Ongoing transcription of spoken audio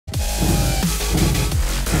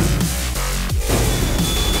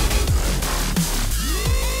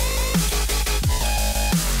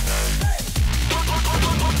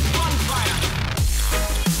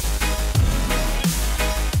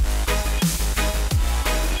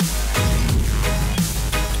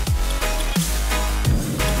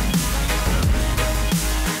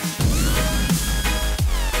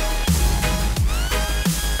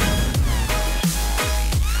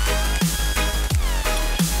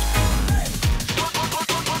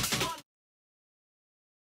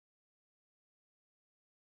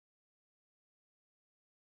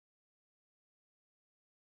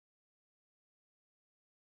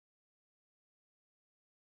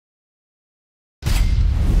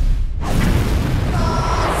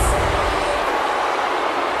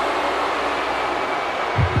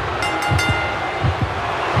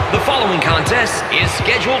contest is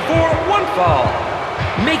scheduled for one fall.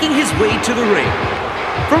 Making his way to the ring,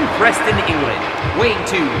 from Preston, England, weighing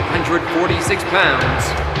 246 pounds,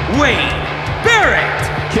 Wayne Barrett.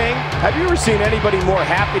 King, have you ever seen anybody more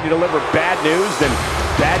happy to deliver bad news than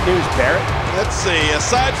Bad News Barrett? Let's see,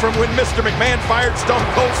 aside from when Mr. McMahon fired Stone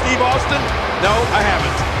Cold Steve Austin, no, I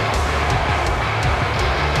haven't.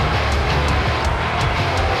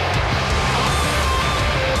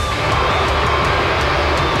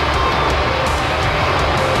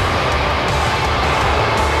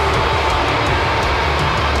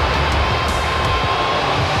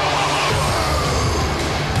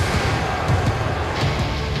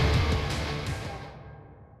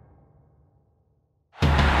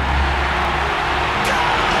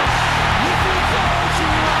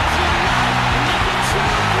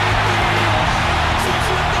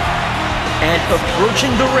 And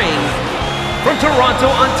approaching the ring, from Toronto,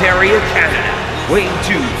 Ontario, Canada, weighing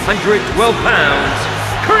 212 pounds,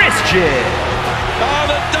 Christian. Oh,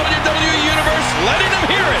 the WWE Universe letting them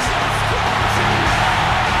hear it.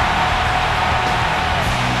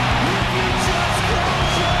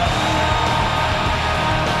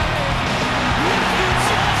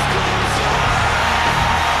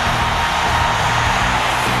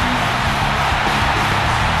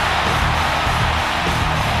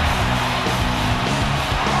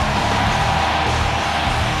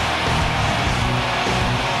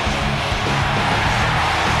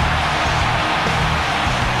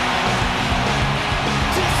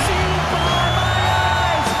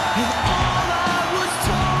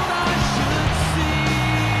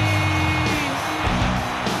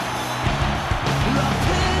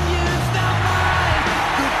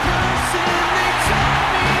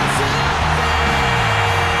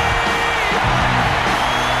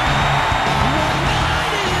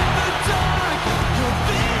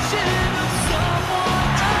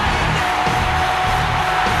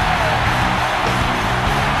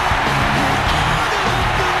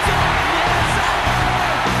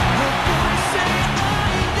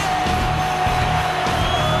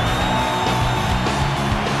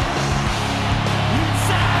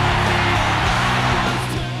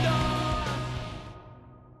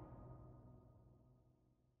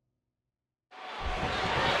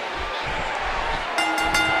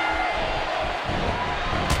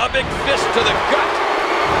 A big fist to the gut.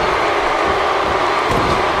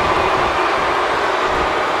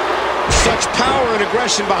 Such power and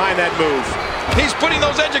aggression behind that move. He's putting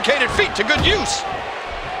those educated feet to good use.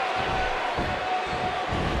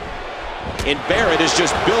 And Barrett is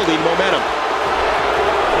just building momentum.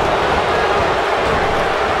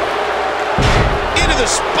 Into the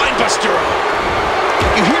spine buster.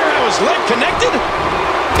 You hear how his leg connected?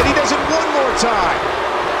 And he does it one more time.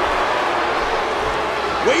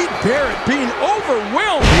 Wade Barrett being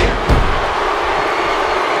overwhelmed here.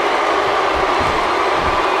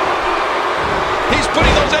 He's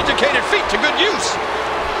putting those educated feet to good use.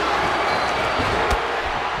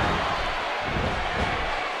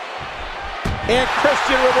 And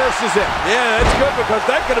Christian reverses it. Yeah, that's good because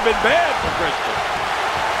that could have been bad for Christian.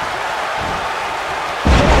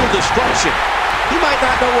 Total destruction. He might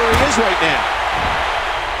not know where he is right now.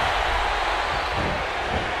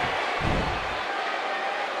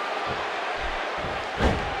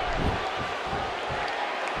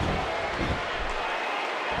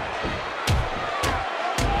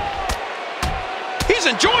 He's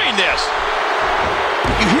enjoying this.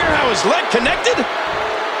 You hear how his leg connected?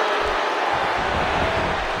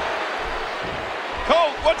 Cole,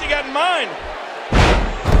 what's he got in mind?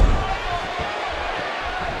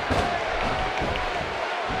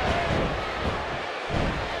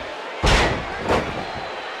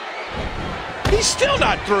 He's still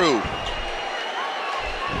not through.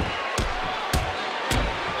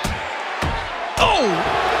 Oh!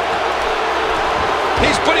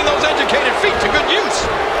 He's putting those educated feet to good use.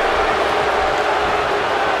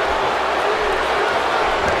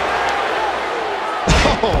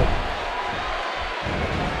 Oh.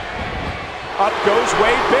 Up goes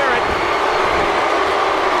Wade Barrett.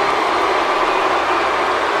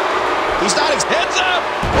 He's not his heads up.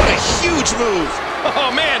 What a huge move.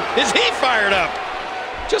 Oh, man, is he fired up?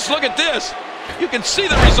 Just look at this. You can see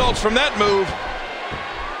the results from that move.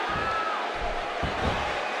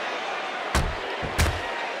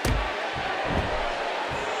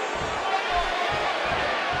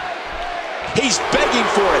 He's begging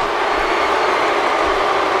for it.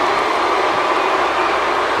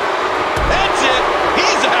 That's it.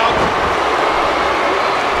 He's out.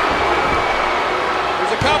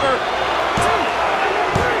 There's a cover.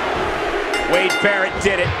 Wade Barrett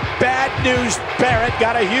did it. Bad News Barrett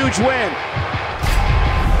got a huge win.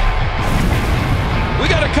 We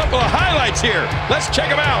got a couple of highlights here. Let's check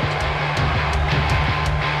them out.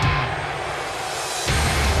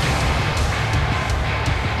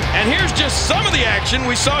 And here's just some of the action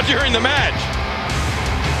we saw during the match.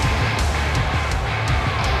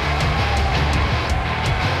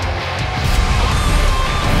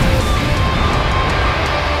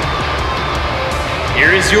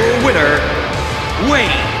 Here is your winner, Wayne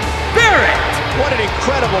Barrett. What an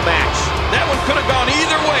incredible match. That one could have gone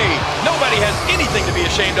either way. Nobody has anything to be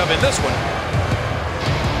ashamed of in this one.